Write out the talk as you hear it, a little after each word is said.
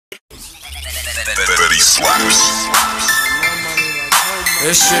slaps.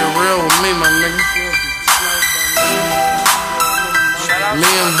 This shit real with me, my nigga. Me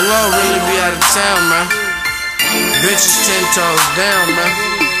and Blow really be out of town, man. Bitches 10 toes down, man.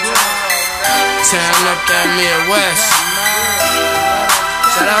 Tearing up that Midwest.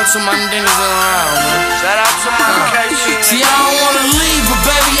 Shout out to my niggas in Ohio, man. Shout out to my KC. See, I don't wanna leave, but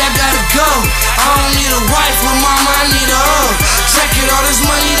baby, I gotta go. I don't need a wife, but mama, I need a hoe. Check it, all this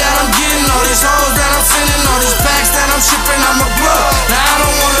money that I'm getting, all these hoes that I'm sending, all these packs that I'm shipping, I'ma blow. Now I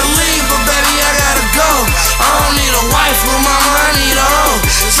don't wanna leave, but baby, I gotta go. I don't need a wife, but mama, I need a hoe.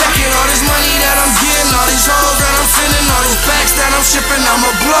 Check it, all this money that I'm getting, all these hoes that I'm sending, all these packs that I'm shipping,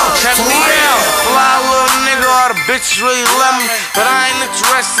 I'ma blow. Check me out, fly little nigga, all the bitches really love me, but I ain't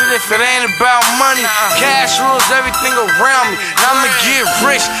interested if it ain't about money. Cash rules everything around me, and I'ma get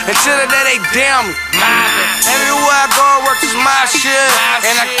rich until the day they down me. Everywhere I go, I work is my shit,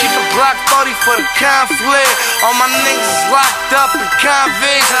 and I keep a Glock 40 for the conflict. All my niggas is locked up in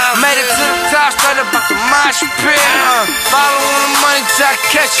convicts. Made it to the top, straight up out the mosh pit. Following the money till I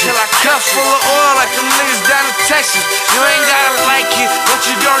catch it. Cup full of oil like them niggas down in Texas. You ain't gotta like it, but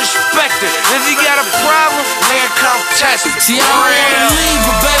you don't respect it. If you got a problem, nigga, come test it. See, I don't wanna leave,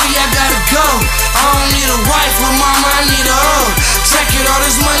 but baby, I gotta go. I don't need a wife, but mama, I need a hoe. Check it, all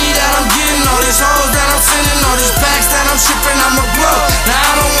this money that I'm getting, all these hoes that I'm sending, all these packs that I'm shipping, I'ma blow. Now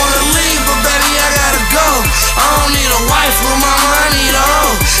I don't wanna leave, but baby, I gotta go. I don't need a wife, but mama, I need a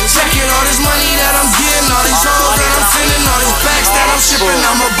hoe. Check it, all this money that I'm getting, all these hoes that I'm sending, all these packs that I'm shipping,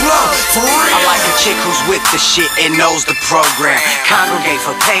 I'ma blow. For real. I like a chick who's with the shit and knows the program. Congregate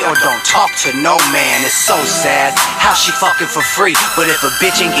for pay or don't talk to no man. It's so sad how she fucking for free, but if a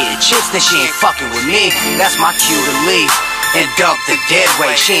bitch ain't getting chips, then she ain't fucking with me. That's my cue to leave and dump the dead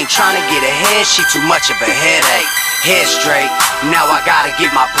weight. She ain't trying to get ahead, she too much of a headache. Head straight, now I gotta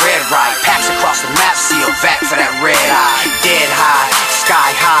get my bread right. Packs across the map, seal back for that red eye. Dead high, sky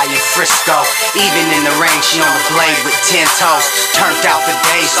high in Frisco. Even in the rain, she on the blade with 10 toes. Turned out the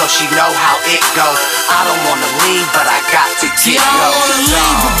day so she know how it goes. I don't wanna leave, but I got to get I don't wanna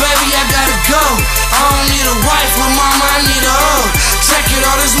leave, but baby, I gotta go. I don't need a wife, but mama, I need a hoe. Check it,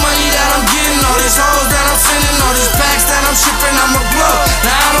 all this money that I'm getting, all these hoes that I'm sending, all these packs that I'm shipping, I'ma blow.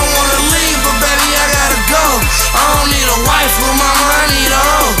 Now I don't wanna leave, but baby, I gotta go. I don't need a wife, but mama, I need a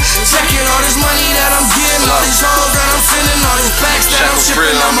hoe. Check it, all this money that I'm getting, all these hoes that I'm sending, all these packs that I'm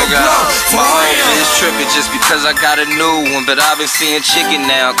shipping, I'ma blow. For real. It's tripping just because I got a new one, but I've been seeing chicken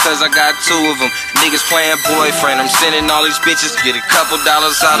now, cause I got 2 of them. Niggas playing boyfriend, I'm sending all these bitches, get a couple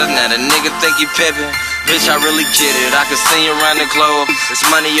dollars out of that. A nigga think he pimpin', bitch, I really get it. I can send you around the globe. It's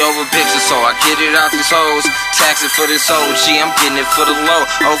money over pictures, so I get it out these hoes. Tax it for this OG, I'm getting it for the low.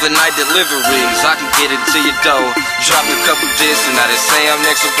 Overnight deliveries, I can get it to your door. Dropped a couple discs and now they say I'm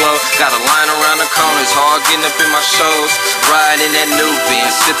next to blow. Got a line around the corners, hard getting up in my shows. Riding in that new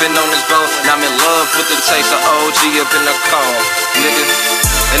Benz, sipping on this boat. And I'm in love with the taste of OG up in the cold, nigga.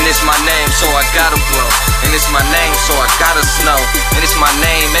 And it's my name, so I gotta blow. And it's my name, so I gotta snow. And it's my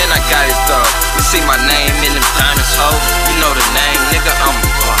name, and I got it though. You see my name in them diamonds, ho. You know the name, nigga, I'm a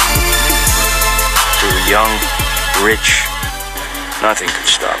buck. We were young, rich, nothing could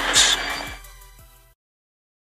stop us.